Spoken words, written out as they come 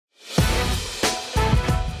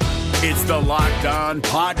It's the Locked On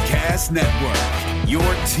Podcast Network, your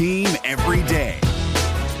team every day.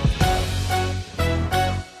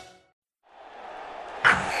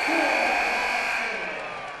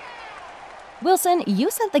 Wilson, you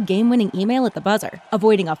sent the game-winning email at the buzzer,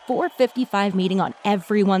 avoiding a 4:55 meeting on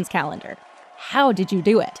everyone's calendar. How did you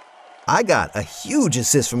do it? I got a huge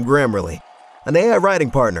assist from Grammarly, an AI writing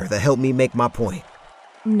partner that helped me make my point.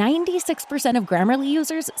 96% of Grammarly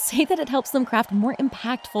users say that it helps them craft more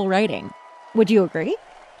impactful writing. Would you agree?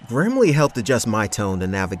 Grammarly helped adjust my tone to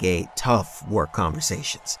navigate tough work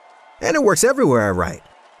conversations. And it works everywhere I write,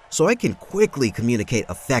 so I can quickly communicate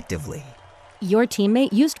effectively. Your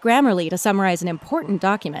teammate used Grammarly to summarize an important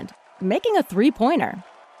document, making a 3-pointer.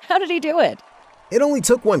 How did he do it? It only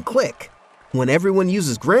took one click. When everyone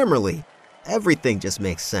uses Grammarly, everything just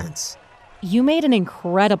makes sense. You made an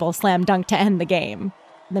incredible slam dunk to end the game.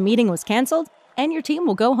 The meeting was canceled, and your team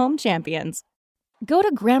will go home champions. Go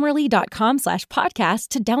to Grammarly.com/podcast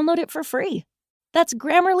to download it for free. That's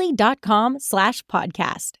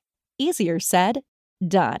Grammarly.com/podcast. Easier said,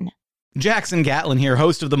 done. Jackson Gatlin here,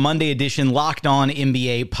 host of the Monday edition Locked On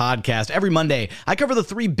NBA podcast. Every Monday, I cover the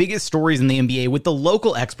 3 biggest stories in the NBA with the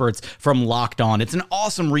local experts from Locked On. It's an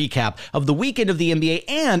awesome recap of the weekend of the NBA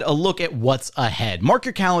and a look at what's ahead. Mark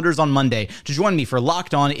your calendars on Monday to join me for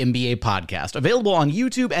Locked On NBA podcast, available on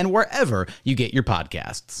YouTube and wherever you get your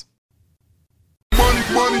podcasts.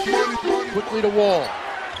 Money. Quickly to Wall.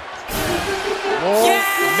 Wall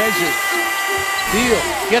measures. Deal.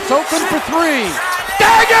 Gets open for 3.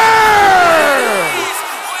 Dagger!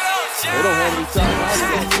 They don't have any timeouts.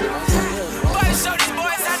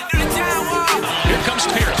 Here comes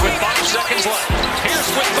Pierce with 5 seconds left. Pierce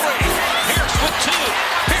with 3. Pierce with 2.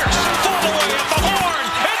 Pierce full away at the horn.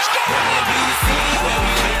 It's gone!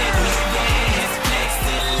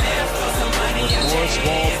 Morris,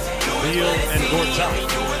 Wall, Beal, and Gortat.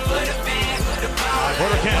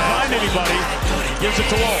 Porter can't find anybody. He gives it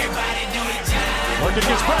to Wall. Working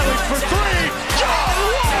against Bradley for 3. John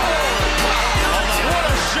Wall! What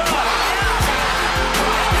a shot!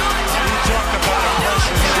 You talked about a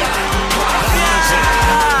person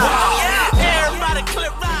Everybody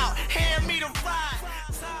clip out. Hand me the ride.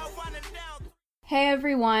 Hey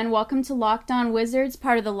everyone, welcome to Locked On Wizards,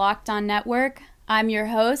 part of the Locked On Network. I'm your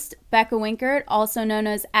host, Becca Winkert, also known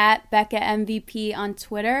as @BeccaMVP on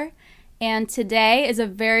Twitter. And today is a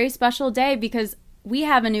very special day because we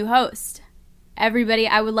have a new host. Everybody,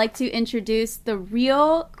 I would like to introduce the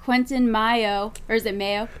real Quentin Mayo. Or is it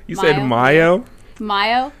Mayo? You said Mayo?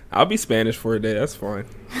 Mayo? I'll be Spanish for a day. That's fine.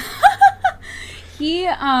 He's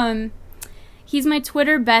my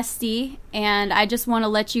Twitter bestie, and I just want to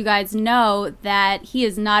let you guys know that he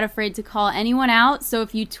is not afraid to call anyone out. So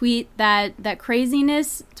if you tweet that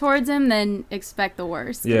craziness towards him, then expect the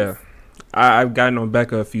worst. Yeah. I've gotten on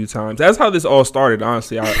Becca a few times. That's how this all started,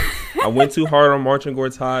 honestly. I went too hard on Marching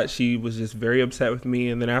Gortat. She was just very upset with me.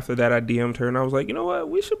 And then after that, I DM'd her, and I was like, you know what?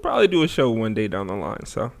 We should probably do a show one day down the line.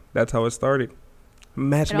 So that's how it started.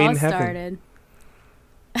 Match made in heaven.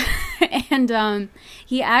 And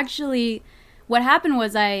he actually, what happened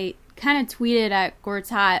was I kind of tweeted at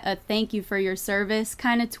Gortat a thank you for your service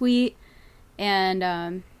kind of tweet.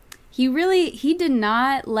 And he did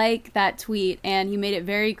not like that tweet, and he made it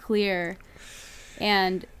very clear.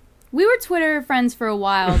 And we were Twitter friends for a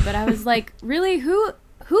while, but I was like, really, who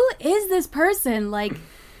is this person? Like,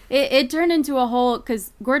 it turned into a whole,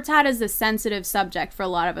 because Gortat is a sensitive subject for a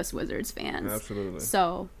lot of us Wizards fans. Absolutely.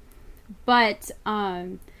 So, but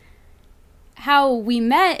how we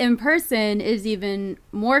met in person is even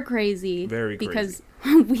more crazy. Very crazy. Because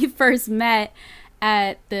we first met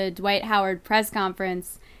at the Dwight Howard press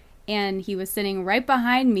conference, and he was sitting right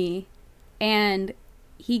behind me, and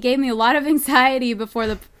he gave me a lot of anxiety before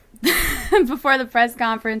the before the press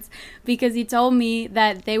conference because he told me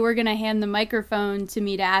that they were going to hand the microphone to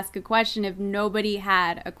me to ask a question if nobody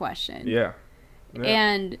had a question. Yeah.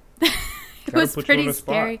 And it was pretty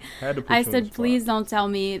scary. I said, please don't tell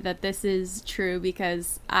me that this is true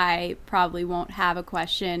because I probably won't have a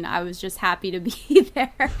question. I was just happy to be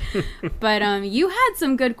there. But you had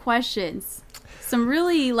some good questions. Some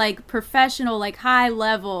really, like, professional, like,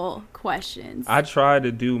 high-level questions. I try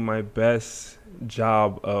to do my best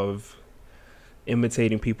job of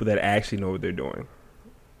imitating people that actually know what they're doing.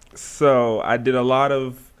 So I did a lot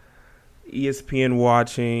of ESPN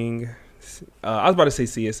watching. I was about to say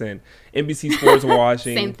CSN, NBC Sports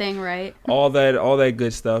watching. Same thing, right? all that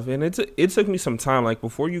good stuff. And it took me some time. Like,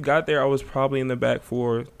 before you got there, I was probably in the back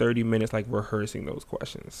for 30 minutes, like, rehearsing those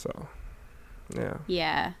questions. So, yeah.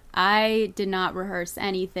 Yeah. I did not rehearse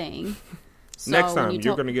anything. So next time,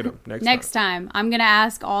 you're going to get them. Next time. I'm going to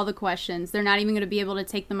ask all the questions. They're not even going to be able to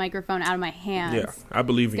take the microphone out of my hands. Yeah, I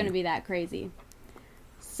believe it's in you. It's going to be that crazy.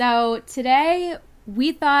 So today,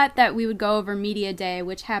 we thought that we would go over Media Day,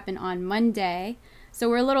 which happened on Monday. So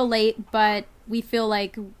we're a little late, but we feel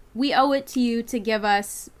like we owe it to you to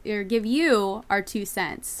give you our 2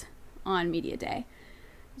 cents on Media Day.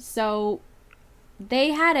 So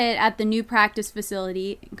they had it at the new practice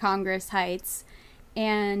facility in Congress Heights.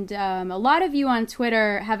 And a lot of you on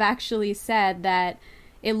Twitter have actually said that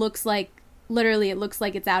it looks like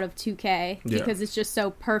it's out of 2K because it's just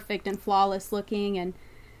so perfect and flawless looking. And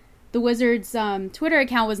the Wizards' Twitter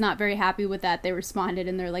account was not very happy with that. They responded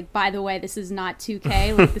and they're like, by the way, this is not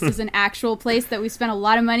 2K. Like, this is an actual place that we spent a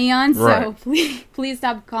lot of money on. So please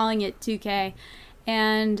stop calling it 2K.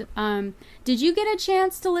 And did you get a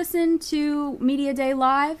chance to listen to Media Day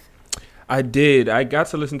live? I did. I got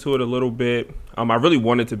to listen to it a little bit. I really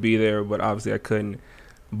wanted to be there, but obviously I couldn't.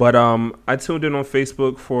 But I tuned in on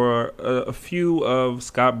Facebook for a few of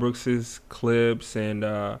Scott Brooks's clips and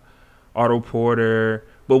Otto Porter.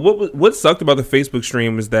 But what sucked about the Facebook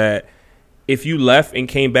stream is that if you left and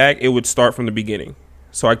came back, it would start from the beginning.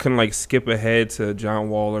 So I couldn't skip ahead to John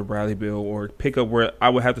Wall or Bradley Beal or pick up where I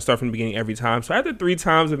would have to start from the beginning every time. So after 3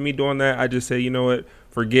 times of me doing that, I just said, you know what,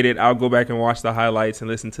 forget it. I'll go back and watch the highlights and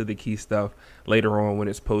listen to the key stuff later on when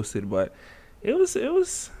it's posted. But it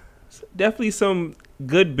was definitely some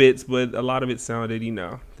good bits, but a lot of it sounded,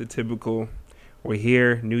 the typical, we're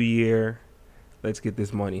here, new year, let's get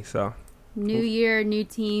this money. So new year, new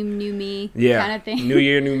team, new me kind of thing. New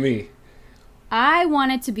year, new me. I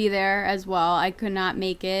wanted to be there as well. I could not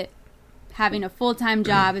make it. Having a full-time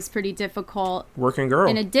job is pretty difficult. Working girl.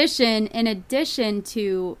 In addition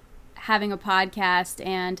to having a podcast,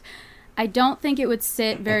 and I don't think it would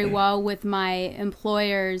sit very well with my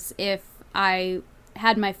employers if I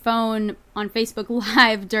had my phone on Facebook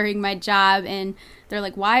Live during my job and they're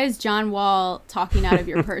like, why is John Wall talking out of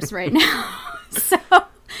your purse right now? So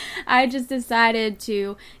I just decided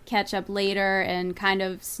to catch up later and kind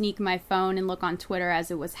of sneak my phone and look on Twitter as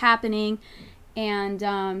it was happening.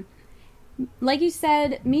 And like you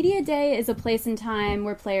said, Media Day is a place and time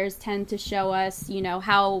where players tend to show us,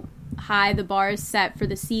 how high the bar is set for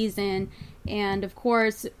the season. And, of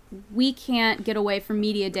course, we can't get away from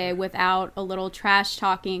Media Day without a little trash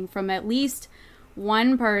talking from at least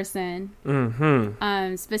one person.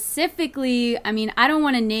 Mm-hmm. Specifically, I mean, I don't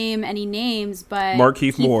want to name any names, but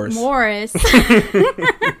Markieff Morris.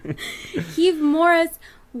 Keith Morris,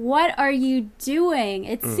 what are you doing?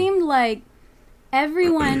 It seemed like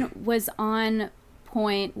everyone was on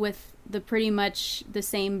point with pretty much the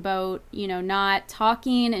same boat, not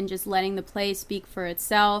talking and just letting the play speak for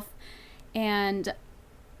itself. And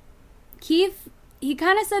Keith, he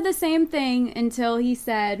kind of said the same thing until he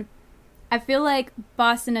said, I feel like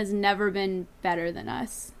Boston has never been better than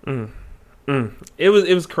us. It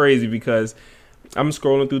was crazy because I'm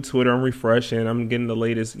scrolling through Twitter, I'm refreshing, I'm getting the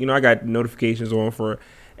latest. I got notifications on for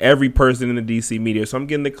every person in the DC media. So I'm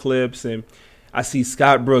getting the clips, and I see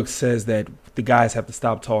Scott Brooks says that the guys have to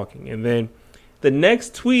stop talking. And then the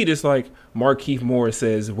next tweet is like, Markieff Morris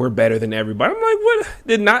says, we're better than everybody. I'm like,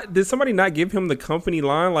 what? Did somebody not give him the company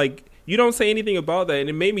line? Like, you don't say anything about that. And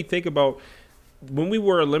it made me think about when we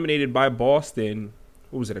were eliminated by Boston,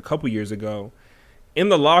 what was it, a couple years ago? In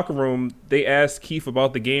the locker room, they asked Keith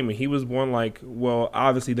about the game, and he was one like, well,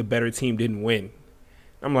 obviously the better team didn't win.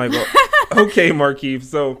 I'm like, well, okay, Markieff.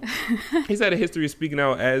 So he's had a history of speaking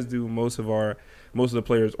out, as do most of the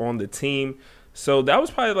players on the team. So that was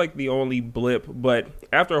probably like the only blip. But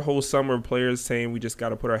after a whole summer of players saying we just got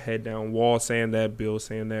to put our head down, Wall saying that, Bill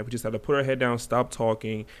saying that, we just had to put our head down, stop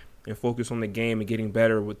talking, and focus on the game and getting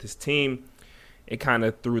better with this team, it kind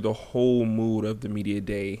of threw the whole mood of the Media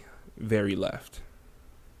Day very left.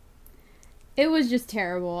 It was just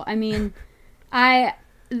terrible. I mean,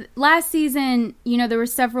 last season, there were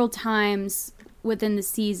several times within the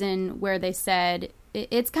season where they said,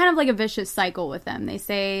 it's kind of like a vicious cycle with them. They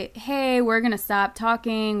say, hey, we're going to stop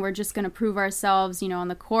talking. We're just going to prove ourselves, on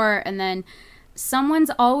the court. And then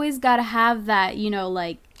someone's always got to have that,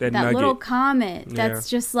 that little comment that's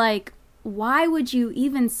just like, why would you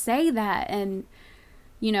even say that? And,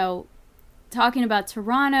 talking about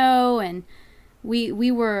Toronto, and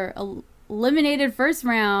we were eliminated first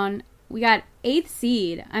round. We got 8th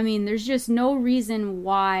seed. I mean, there's just no reason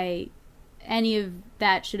why any of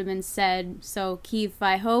that should have been said. So Keith,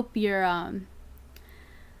 I hope you're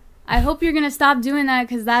gonna stop doing that,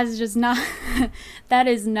 because that is just not that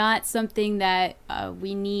is not something that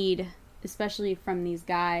we need, especially from these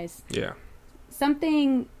guys. Yeah.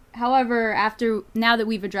 Something However, now that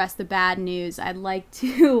we've addressed the bad news, I'd like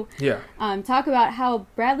to talk about how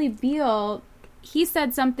Bradley Beal, he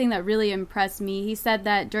said something that really impressed me. He said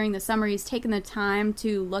that during the summer he's taken the time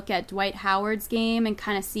to look at Dwight Howard's game and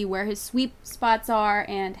kind of see where his sweep spots are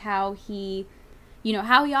and how he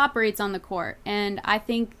operates on the court. And I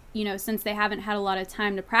think, since they haven't had a lot of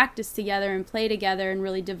time to practice together and play together and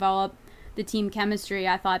really develop the team chemistry,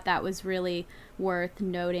 I thought that was really worth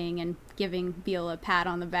noting and giving Beal a pat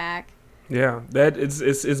on the back. Yeah,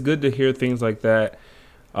 it's good to hear things like that.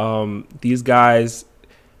 These guys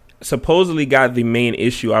supposedly got the main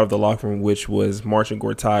issue out of the locker room, which was Marcin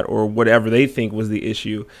Gortat, or whatever they think was the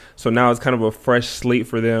issue. So now it's kind of a fresh slate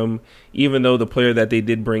for them, even though the player that they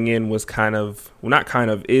did bring in was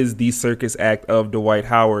is the circus act of Dwight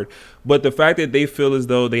Howard. But the fact that they feel as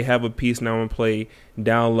though they have a piece now in play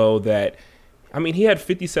down low that, he had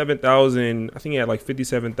 57,000. I think he had like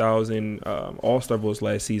 57,000 All-Star votes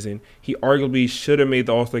last season. He arguably should have made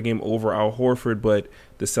the All-Star game over Al Horford, but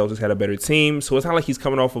the Celtics had a better team. So it's not like he's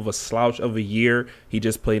coming off of a slouch of a year. He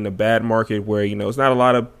just played in a bad market where, it's not a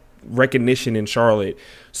lot of recognition in Charlotte.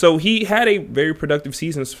 So he had a very productive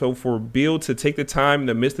season. So for Beal to take the time in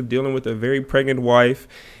the midst of dealing with a very pregnant wife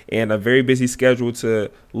and a very busy schedule to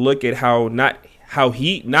look at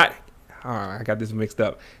I got this mixed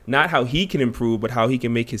up. Not how he can improve, but how he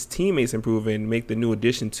can make his teammates improve and make the new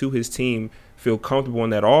addition to his team feel comfortable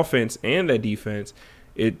in that offense and that defense.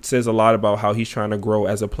 It says a lot about how he's trying to grow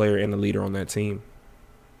as a player and a leader on that team.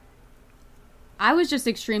 I was just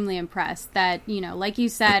extremely impressed that, like you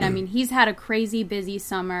said, he's had a crazy busy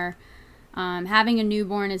summer. Having a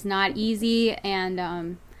newborn is not easy,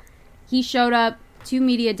 and he showed up to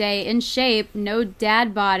media day in shape, no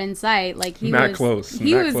dad bod in sight. Like he was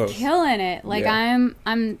killing it. Like I'm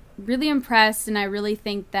really impressed, and I really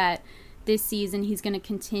think that this season he's going to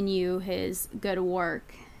continue his good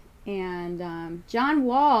work. And John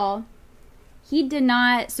Wall, he did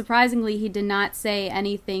not say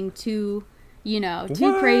anything too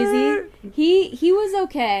crazy. He was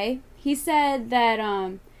okay. He said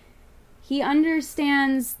that he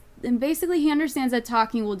understands. And basically, he understands that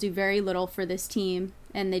talking will do very little for this team,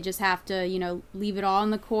 and they just have to, leave it all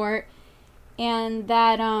on the court. And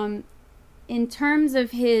that in terms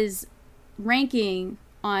of his ranking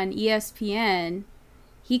on ESPN,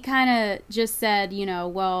 he kind of just said,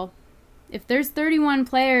 well, if there's 31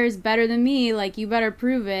 players better than me, like, you better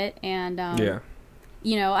prove it. And,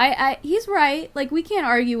 he's right. Like, we can't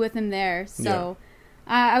argue with him there. So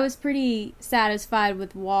I was pretty satisfied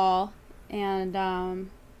with Wall. And,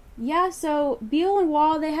 so Beal and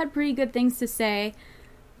Wall, they had pretty good things to say.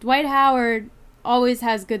 Dwight Howard always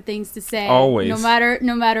has good things to say. Always.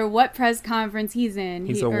 No matter what press conference he's in.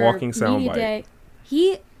 He's a walking soundbite.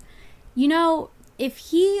 If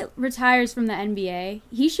he retires from the NBA,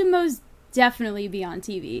 he should most definitely be on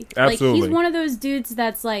TV. Absolutely. Like, he's one of those dudes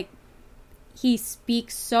that's like, he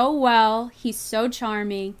speaks so well. He's so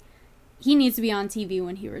charming. He needs to be on TV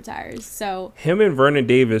when he retires. So him and Vernon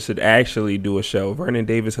Davis should actually do a show. Vernon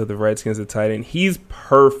Davis of the Redskins, the tight end. He's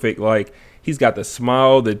perfect. Like, he's got the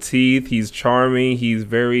smile, the teeth. He's charming. He's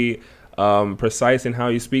very precise in how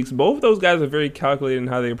he speaks. Both of those guys are very calculated in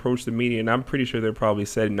how they approach the media, and I'm pretty sure they're probably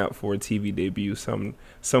setting up for a TV debut some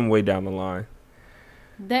way down the line.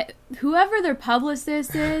 That whoever their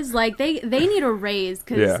publicist is, like, they need a raise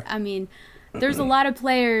because there's a lot of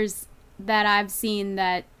players that I've seen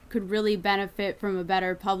that could really benefit from a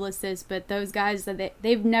better publicist, but those guys,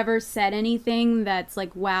 they've never said anything that's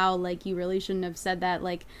like, wow, like, you really shouldn't have said that,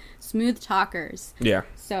 like, smooth talkers. Yeah.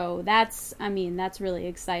 So that's really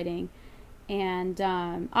exciting. And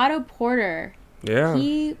Otto Porter,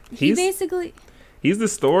 he basically, he's the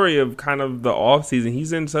story of kind of the offseason.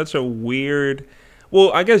 He's in such a weird,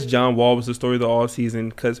 well, I guess John Wall was the story of the offseason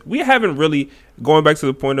because we haven't really, going back to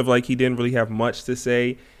the point of, like, he didn't really have much to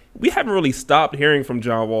say. We haven't really stopped hearing from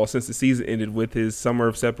John Wall since the season ended with his Summer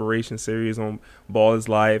of Separation series on Ball is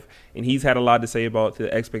Live, and he's had a lot to say about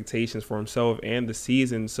the expectations for himself and the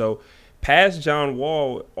season. So past John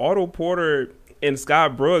Wall, Otto Porter and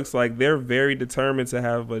Scott Brooks, like, they're very determined to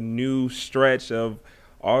have a new stretch of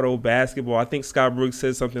Otto basketball. I think Scott Brooks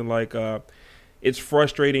said something like, it's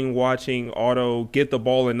frustrating watching Otto get the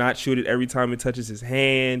ball and not shoot it every time it touches his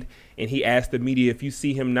hand. And he asked the media, if you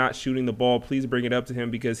see him not shooting the ball, please bring it up to him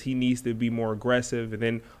because he needs to be more aggressive. And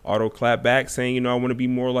then Otto clapped back saying, I want to be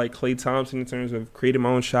more like Klay Thompson in terms of creating my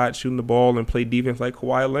own shot, shooting the ball, and play defense like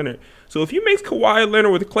Kawhi Leonard. So if you mix Kawhi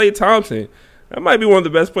Leonard with Klay Thompson, that might be one of the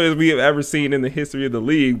best players we have ever seen in the history of the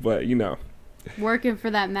league. But, working for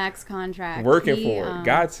that max contract. Working for it.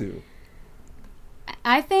 Got to.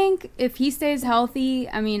 I think if he stays healthy,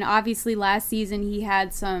 I mean, obviously last season he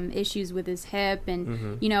had some issues with his hip.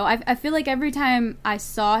 And, I feel like every time I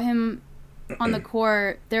saw him on the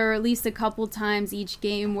court, there were at least a couple times each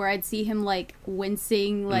game where I'd see him, like,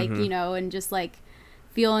 wincing, like, and just, like,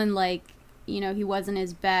 feeling like, he wasn't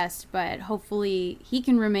his best. But hopefully he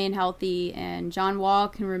can remain healthy and John Wall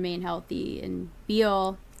can remain healthy and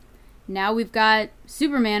Beal. Now we've got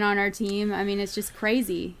Superman on our team. I mean, it's just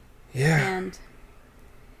crazy. Yeah. And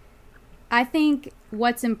I think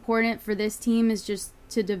what's important for this team is just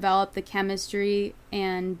to develop the chemistry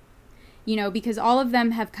and, because all of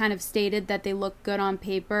them have kind of stated that they look good on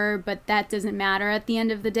paper, but that doesn't matter at the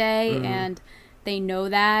end of the day, and they know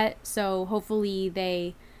that. So hopefully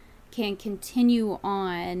they can continue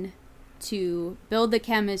on to build the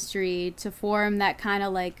chemistry to form that kind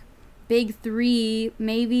of like big three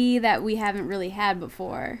maybe that we haven't really had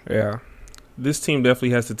before. Yeah. This team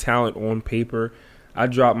definitely has the talent on paper. I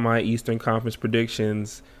dropped my Eastern Conference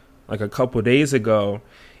predictions like a couple days ago,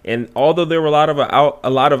 and although there were a lot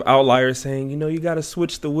of outliers saying, you got to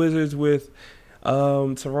switch the Wizards with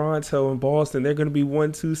Toronto and Boston, they're going to be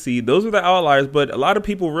 1-2 seed. Those were the outliers, but a lot of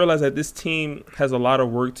people realize that this team has a lot of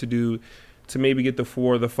work to do to maybe get the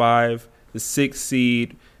 4, the 5, the 6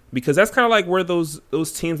 seed, because that's kind of like where those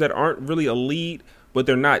teams that aren't really elite, but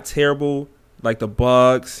they're not terrible, like the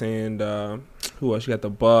Bucks and who else? You got the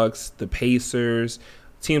Bucks, the Pacers,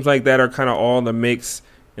 teams like that are kind of all in the mix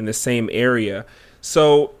in the same area.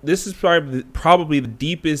 So this is probably the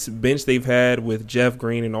deepest bench they've had with Jeff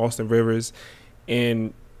Green and Austin Rivers,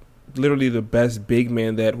 and literally the best big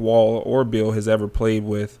man that Wall or Bill has ever played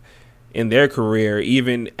with in their career,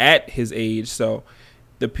 even at his age. So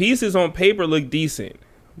the pieces on paper look decent,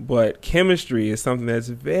 but chemistry is something that's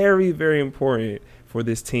very, very important for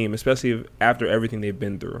this team, especially after everything they've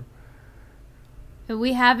been through.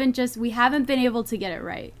 We haven't been able to get it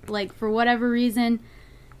right. Like, for whatever reason,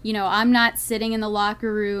 I'm not sitting in the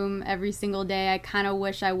locker room every single day. I kind of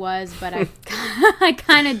wish I was, but I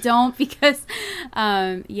kind of don't because,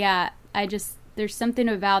 there's something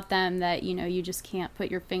about them that, you just can't put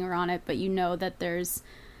your finger on it, but that there's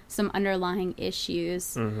some underlying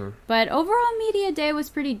issues. But overall, media day was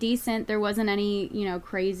pretty decent. There wasn't any,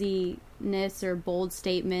 craziness or bold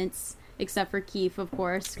statements, except for Keith, of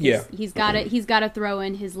course. Yeah. He's got to throw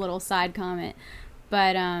in his little side comment.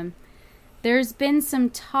 But there's been some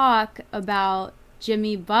talk about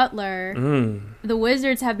Jimmy Butler. The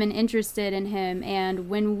Wizards have been interested in him, and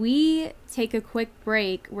when we take a quick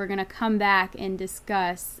break, we're going to come back and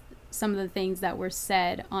discuss some of the things that were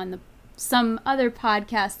said on some other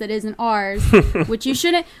podcast that isn't ours, which you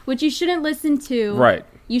shouldn't listen to. Right.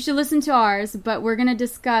 You should listen to ours, but we're going to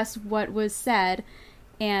discuss what was said,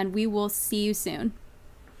 and we will see you soon.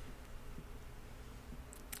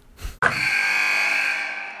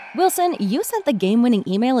 Wilson, you sent the game-winning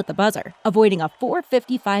email at the buzzer, avoiding a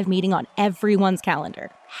 4:55 meeting on everyone's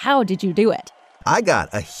calendar. How did you do it? I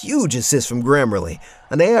got a huge assist from Grammarly,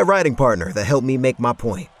 an AI writing partner that helped me make my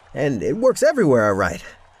point. And it works everywhere I write.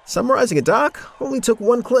 Summarizing a doc only took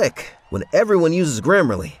one click. When everyone uses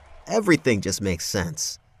Grammarly, everything just makes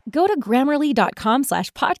sense. Go to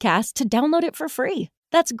Grammarly.com/podcast to download it for free.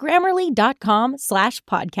 That's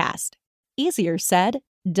Grammarly.com/podcast. Easier said,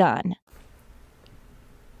 done.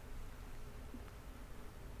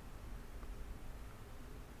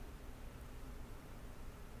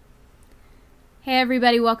 Hey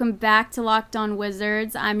everybody, welcome back to Locked On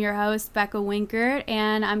Wizards. I'm your host, Becca Winkert,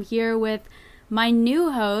 and I'm here with my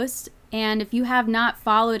new host. And if you have not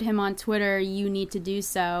followed him on Twitter, you need to do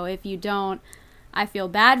so. If you don't, I feel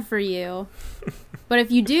bad for you. But if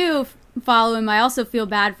you do follow him, I also feel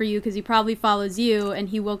bad for you because he probably follows you and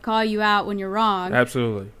he will call you out when you're wrong.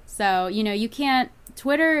 Absolutely. So, you can't,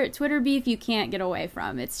 Twitter beef you can't get away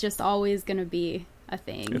from. It's just always going to be a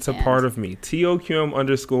thing. It's a part of me.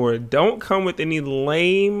 TOQM_. Don't come with any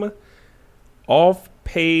lame,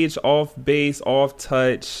 off-page, off-base,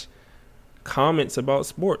 off-touch comments about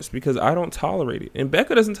sports because I don't tolerate it. And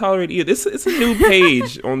Becca doesn't tolerate it either. It's a new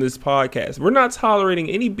page on this podcast. We're not tolerating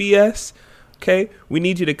any BS, okay? We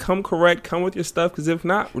need you to come correct, come with your stuff, because if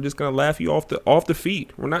not, we're just going to laugh you off the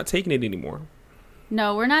feet. We're not taking it anymore.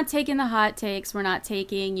 No, we're not taking the hot takes. We're not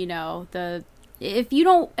taking, if you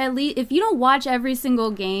don't watch every single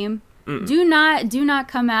game, do not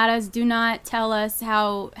come at us. Do not tell us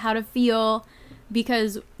how to feel,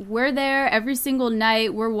 because we're there every single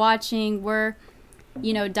night. We're watching. We're,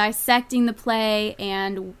 dissecting the play,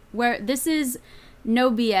 and this is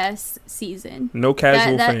no BS season. No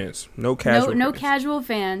casual fans. No casual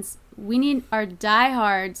fans. We need our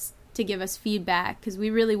diehards to give us feedback because we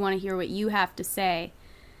really want to hear what you have to say.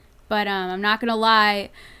 But I'm not going to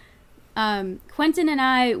lie. Quentin and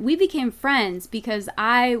I, we became friends because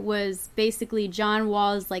I was basically John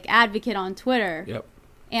Wall's like advocate on Twitter. Yep.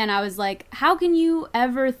 And I was like, how can you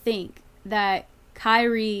ever think that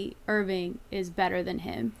Kyrie Irving is better than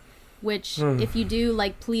him? Which, if you do,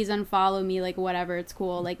 like, please unfollow me, like, whatever, it's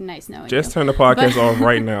cool, like, nice knowing you. Just turn the podcast off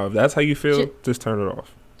right now. If that's how you feel, just turn it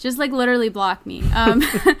off. Just, like, literally block me.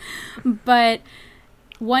 But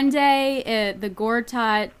one day, the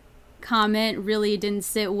Gortat comment really didn't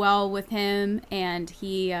sit well with him, and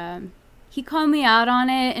he called me out on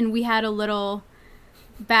it, and we had a little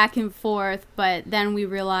back and forth, but then we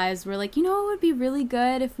realized, we're like, you know, it would be really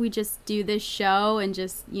good if we just do this show and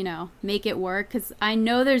just, you know, make it work, because I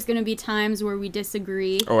know there's going to be times where we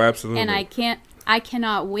disagree. Oh, absolutely. And I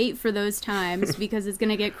cannot wait for those times because it's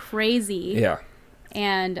going to get crazy. Yeah.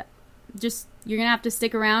 And just, you're going to have to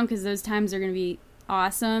stick around because those times are going to be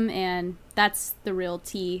awesome, and that's the real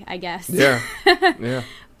tea, I guess. Yeah. Yeah.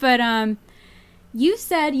 But you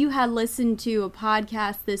said you had listened to a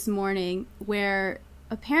podcast this morning where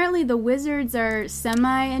apparently the Wizards are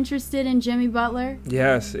semi-interested in Jimmy Butler.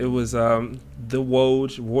 Yes, it was the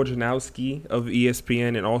Wojnarowski of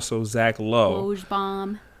ESPN and also Zach Lowe. Woj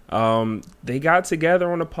bomb. They got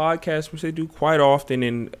together on a podcast, which they do quite often,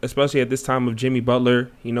 and especially at this time of Jimmy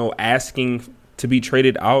Butler, you know, asking to be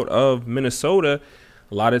traded out of Minnesota.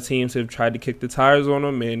 A lot of teams have tried to kick the tires on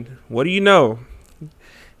him, and what do you know?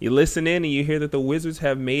 You listen in and you hear that the Wizards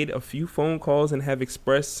have made a few phone calls and have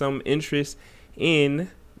expressed some interest in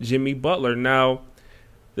Jimmy Butler. Now,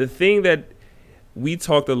 the thing that we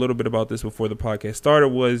talked a little bit about this before the podcast started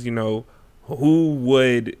was, you know, who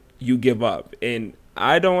would you give up? And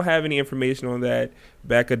I don't have any information on that.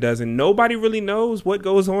 Becca doesn't. Nobody really knows what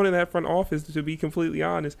goes on in that front office, to be completely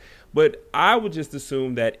honest. But I would just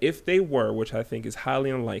assume that if they were, which I think is highly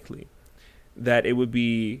unlikely, that it would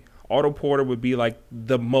be Otto Porter would be like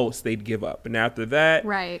the most they'd give up. And after that,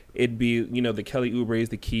 right, it'd be, you know, the Kelly Oubre's,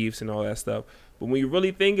 the Keefes, and all that stuff. But when you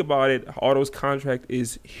really think about it, Otto's contract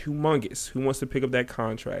is humongous. Who wants to pick up that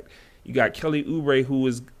contract? You got Kelly Oubre, who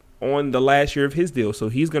is on the last year of his deal, so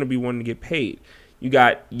he's going to be wanting to get paid. You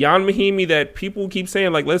got Jan Mahimi that people keep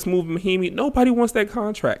saying, like, let's move Mahimi. Nobody wants that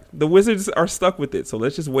contract. The Wizards are stuck with it, so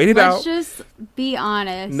let's just wait it out. Let's just be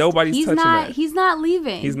honest. Nobody's touching that. He's not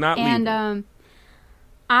leaving. He's not leaving. And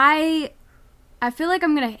I feel like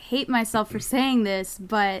I'm going to hate myself for saying this,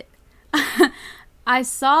 but I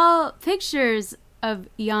saw pictures of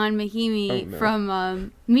Jan Mahimi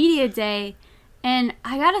from Media Day, and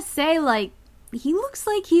I got to say, like, he looks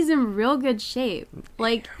like he's in real good shape.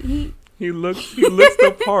 Like, He looks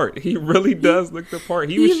the part. He really does look the part.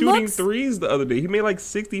 He was shooting threes the other day. He made like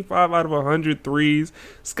 65 out of 100 threes.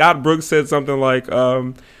 Scott Brooks said something like,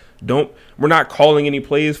 we're not calling any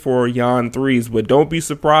plays for Jan threes, but don't be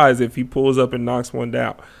surprised if he pulls up and knocks one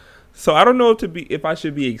down. So I don't know if I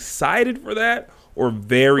should be excited for that or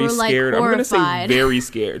very scared. I'm going to say very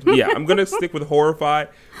scared. Yeah, I'm going to stick with horrified.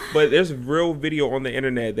 But there's real video on the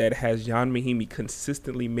internet that has Jan Mahimi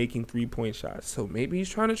consistently making three-point shots. So maybe he's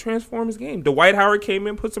trying to transform his game. Dwight Howard came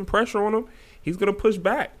in, put some pressure on him. He's going to push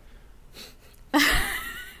back.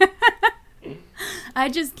 I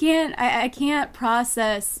just can't. I can't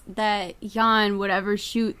process that Jan would ever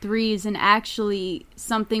shoot threes and actually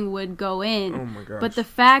something would go in. Oh my gosh. But the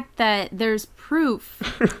fact that there's proof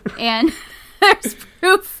and there's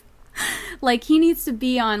proof, like he needs to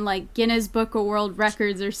be on like Guinness Book of World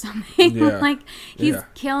Records or something. Yeah. Like he's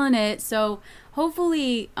killing it. So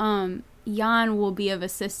hopefully Jan will be of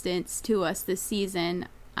assistance to us this season.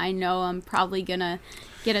 I know I'm probably gonna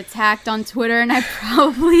get attacked on Twitter, and I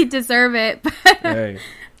probably deserve it. But hey.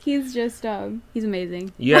 He's just he's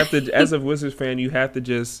amazing. You have to, as a Wizards fan, you have to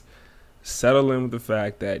just settle in with the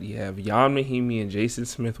fact that you have Jan Mahimi and Jason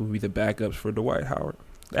Smith will be the backups for Dwight Howard.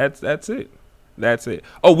 That's it. That's it.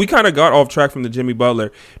 Oh, we kind of got off track from the Jimmy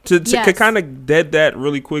Butler. To kind of dead that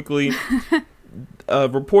really quickly,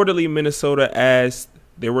 reportedly Minnesota asked,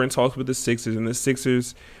 they were in talks with the Sixers, and the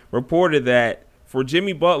Sixers reported that for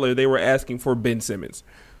Jimmy Butler, they were asking for Ben Simmons.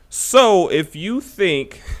 So if you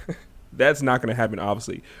think that's not going to happen,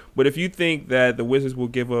 obviously, but if you think that the Wizards will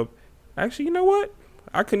give up, actually, you know what?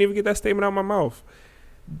 I couldn't even get that statement out of my mouth.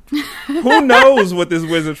 Who knows what this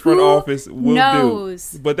Wizards front office will do?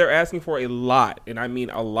 But they're asking for a lot, and I mean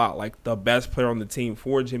a lot, like the best player on the team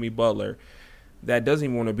for Jimmy Butler that doesn't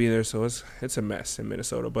even want to be there. So it's a mess in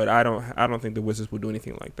Minnesota. But I don't think the Wizards will do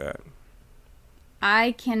anything like that.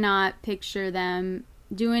 I cannot picture them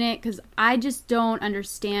doing it because I just don't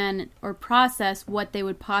understand or process what they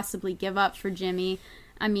would possibly give up for Jimmy.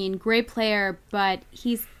 I mean, great player, but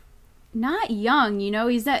he's not young, you know.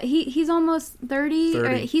 He's almost 30. Or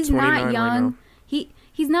he's 29 not young. right now.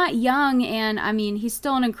 He's not young, and I mean, he's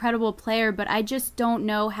still an incredible player, but I just don't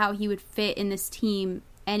know how he would fit in this team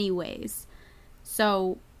anyways.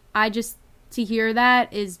 So to hear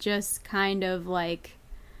that is just kind of like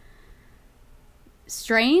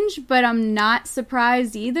strange, but I'm not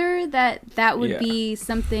surprised either that would be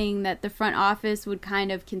something that the front office would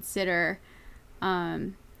kind of consider.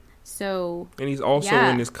 And he's also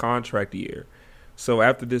in his contract year. So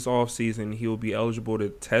after this offseason, he will be eligible to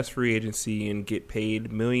test free agency and get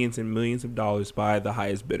paid millions and millions of dollars by the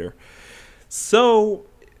highest bidder. So,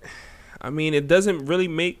 I mean, it doesn't really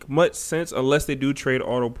make much sense unless they do trade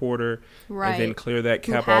Otto Porter and then clear that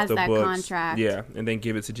cap off the books. Contract. Yeah, and then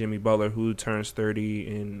give it to Jimmy Butler, who turns 30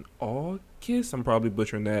 in August. I'm probably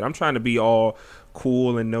butchering that. I'm trying to be all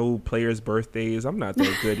cool and know players' birthdays. I'm not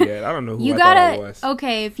that good yet. I don't know who thought I was.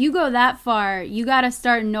 Okay, if you go that far, you gotta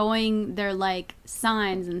start knowing their like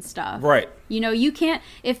signs and stuff. Right. You know, you can't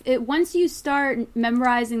once you start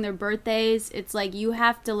memorizing their birthdays, it's like you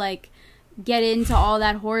have to like get into all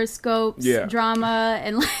that horoscopes drama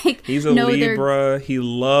and like he's a Libra. He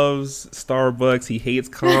loves Starbucks. He hates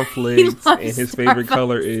conflict, and his favorite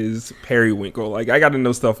color is periwinkle. Like, I got to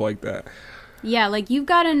know stuff like that. Yeah, like you've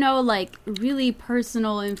got to know like really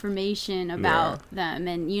personal information about them,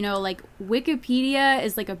 and you know, like Wikipedia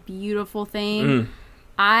is like a beautiful thing.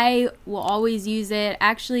 I will always use it.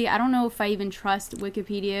 Actually, I don't know if I even trust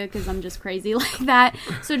Wikipedia because I'm just crazy like that.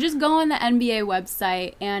 So just go on the NBA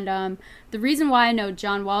website. And the reason why I know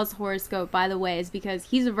John Wall's horoscope, by the way, is because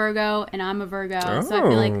he's a Virgo and I'm a Virgo. So I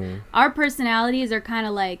feel like our personalities are kind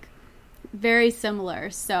of like very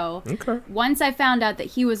similar. So once I found out that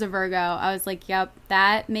he was a Virgo, I was like, yep,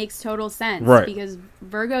 that makes total sense. Right. Because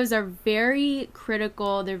Virgos are very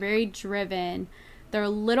critical. They're very driven. They're a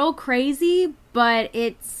little crazy, but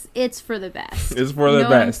it's for the best. It's for the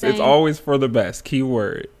best. It's always for the best. Key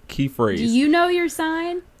word, key phrase. Do you know your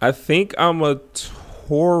sign? I think I'm a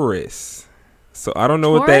Taurus. So I don't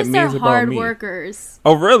know what that means about me. Taurus are hard workers.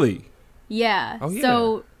 Oh, really? Yeah. Oh, yeah.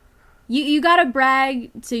 So you got to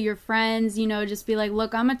brag to your friends, you know, just be like,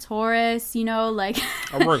 look, I'm a Taurus, you know, like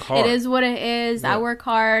I work hard. It is what it is. Yeah. I work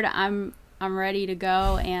hard. I'm ready to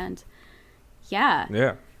go, and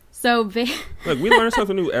yeah. So look, we learn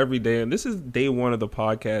something new every day, and this is day one of the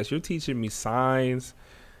podcast. You're teaching me signs.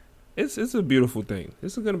 It's a beautiful thing.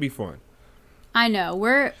 This is gonna be fun. I know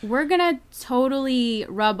we're gonna totally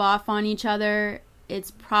rub off on each other.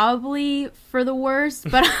 It's probably for the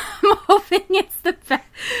worst, but I'm hoping it's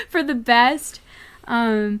for the best.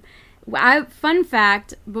 Fun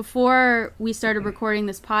fact, before we started recording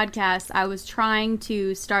this podcast, I was trying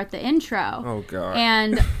to start the intro. Oh, God.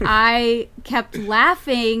 And I kept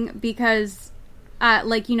laughing because,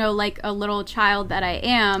 like, you know, like a little child that I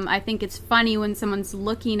am, I think it's funny when someone's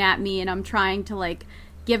looking at me and I'm trying to, like,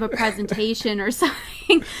 give a presentation or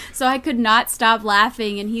something. So I could not stop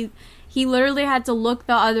laughing, and he literally had to look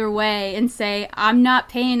the other way and say, I'm not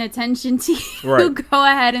paying attention to you. Right. Go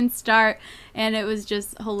ahead and start. And it was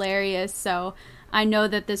just hilarious. So I know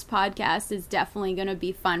that this podcast is definitely going to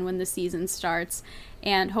be fun when the season starts.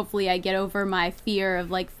 And hopefully I get over my fear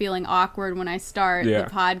of like feeling awkward when I start the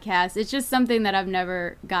podcast. It's just something that I've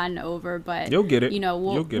never gotten over. But you'll get it. You know,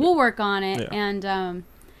 we'll work on it. Yeah.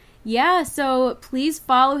 And so please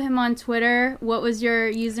follow him on Twitter. What was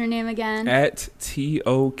your username again? At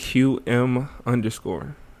TOQM_.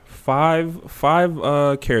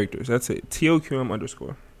 Five characters. That's it.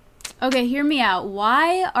 TOQM_. Okay, hear me out.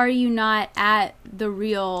 Why are you not at the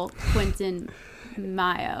real Quentin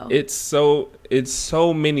Mayo? It's so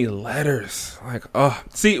many letters. Like,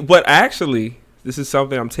 see, but actually, this is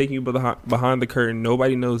something I'm taking you behind the curtain.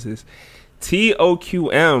 Nobody knows this.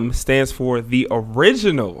 TOQM stands for the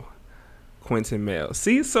original Quentin Mayo.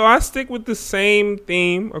 See, so I stick with the same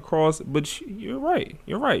theme across, but you're right.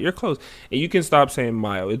 You're close. And you can stop saying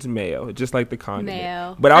Mayo. It's Mayo, just like the condiment.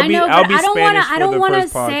 Mayo. But I'll be Spanish I don't want to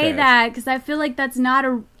say that because I feel like that's not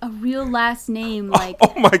a real last name. Like,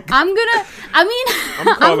 oh my God. I'm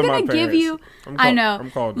gonna give you. I know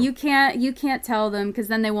you can't tell them because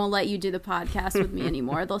then they won't let you do the podcast with me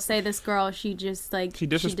anymore. They'll say this girl, she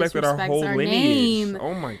disrespected our whole lineage. Name.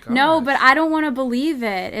 Oh my God. No, but I don't want to believe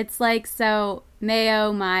it. It's like, so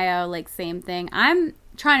Mayo, like same thing. I'm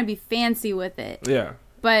trying to be fancy with it. Yeah.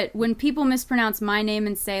 But when people mispronounce my name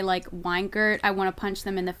and say, like, Weinkert, I want to punch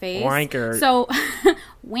them in the face. Weinkert. So,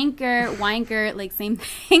 Weinkert, like, same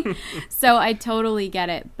thing. So, I totally get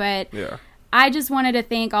it. But yeah. I just wanted to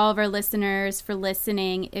thank all of our listeners for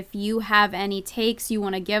listening. If you have any takes you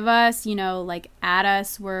want to give us, you know, like, at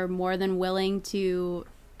us, we're more than willing to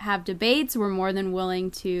have debates. We're more than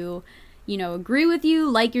willing to, agree with you,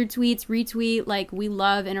 like your tweets, retweet. Like, we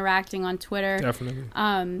love interacting on Twitter.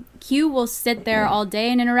 Definitely. Q will sit there all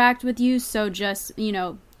day and interact with you. So just,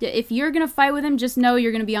 if you're going to fight with him, just know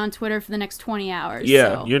you're going to be on Twitter for the next 20 hours.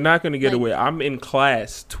 Yeah, so, you're not going to get away. I'm in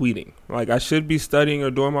class tweeting. Like, I should be studying or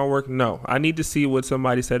doing my work. No, I need to see what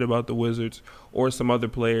somebody said about the Wizards or some other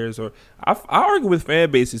players. Or I argue with fan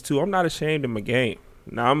bases, too. I'm not ashamed of my game.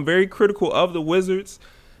 Now, I'm very critical of the Wizards.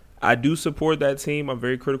 I do support that team. I'm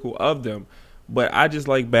very critical of them. But I just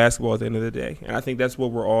like basketball at the end of the day. And I think that's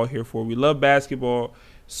what we're all here for. We love basketball.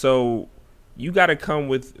 So you got to come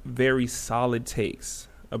with very solid takes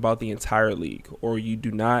about the entire league, or you do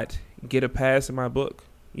not get a pass in my book.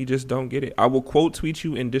 You just don't get it. I will quote tweet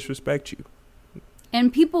you and disrespect you.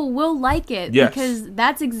 And people will like it, yes, because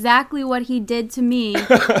that's exactly what he did to me.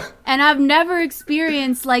 And I've never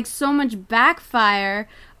experienced so much backfire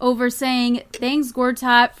over saying thanks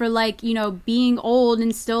Gortat for being old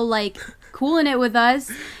and still cooling it with us.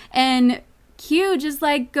 And Q just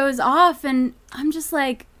goes off, and I'm just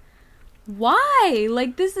like, why?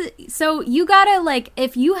 This is so you gotta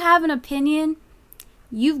if you have an opinion,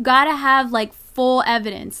 you've gotta have full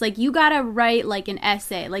evidence. You gotta write an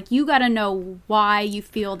essay. You gotta know why you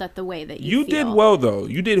feel that the way that you feel. Did well though.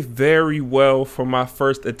 You did very well for my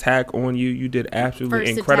first attack on you. You did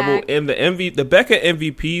absolutely incredible. Attack. And the Becca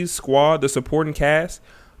MVP squad, the supporting cast,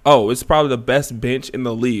 it's probably the best bench in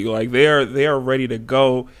the league. They are ready to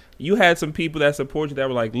go. You had some people that support you that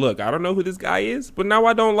were like, look, I don't know who this guy is, but now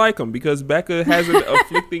I don't like him because Becca has an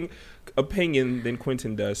afflicting opinion than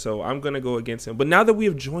Quentin does. So I'm going to go against him. But now that we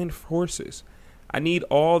have joined forces, I need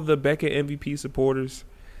all the Becca MVP supporters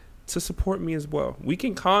to support me as well. We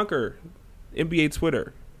can conquer NBA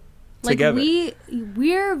Twitter together. We're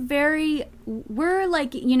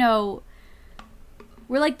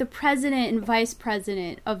the president and vice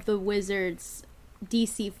president of the Wizards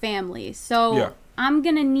DC family. So yeah. I'm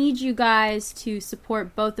going to need you guys to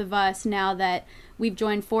support both of us now that we've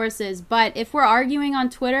joined forces. But if we're arguing on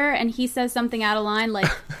Twitter and he says something out of line,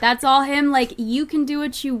 that's all him. You can do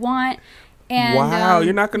what you want. And, wow,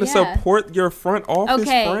 you're not going to support your front office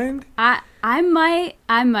friend? I might.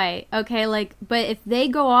 Okay, but if they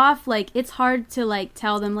go off, it's hard to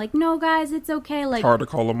tell them no, guys, it's okay. It's hard to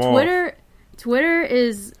call them off. Twitter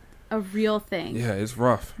is a real thing. Yeah, it's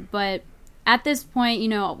rough. But at this point,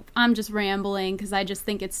 I'm just rambling because I just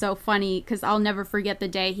think it's so funny because I'll never forget the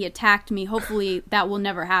day he attacked me. Hopefully that will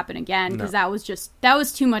never happen again because that was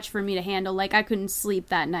too much for me to handle. I couldn't sleep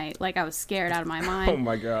that night. I was scared out of my mind. Oh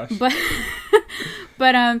my gosh.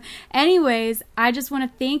 But anyways, I just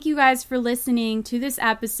want to thank you guys for listening to this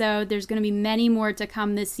episode. There's going to be many more to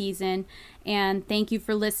come this season. And thank you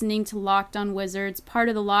for listening to Locked On Wizards, part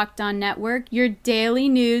of the Locked On Network, your daily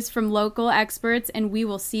news from local experts, and we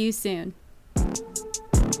will see you soon.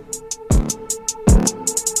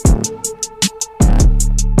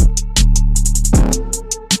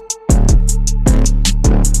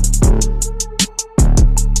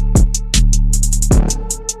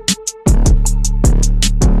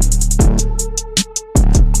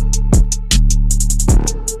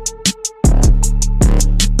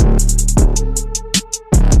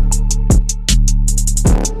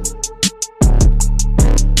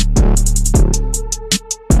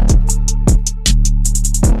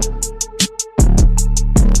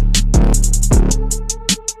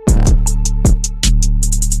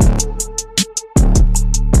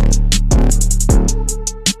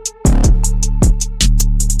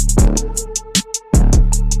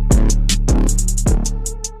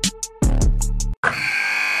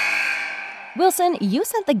 Wilson, you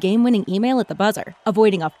sent the game-winning email at the buzzer,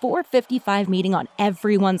 avoiding a 4:55 meeting on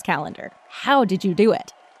everyone's calendar. How did you do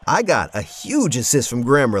it? I got a huge assist from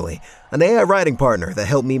Grammarly, an AI writing partner that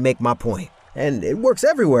helped me make my point. And it works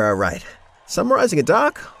everywhere I write. Summarizing a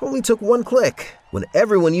doc only took one click. When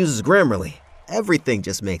everyone uses Grammarly, everything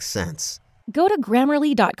just makes sense. Go to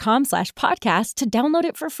Grammarly.com/podcast to download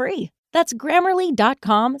it for free. That's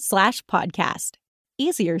Grammarly.com/podcast.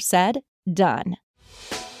 Easier said, done.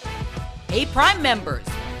 Hey, Prime members,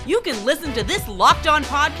 you can listen to this Locked On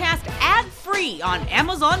podcast ad-free on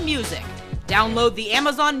Amazon Music. Download the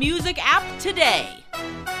Amazon Music app today.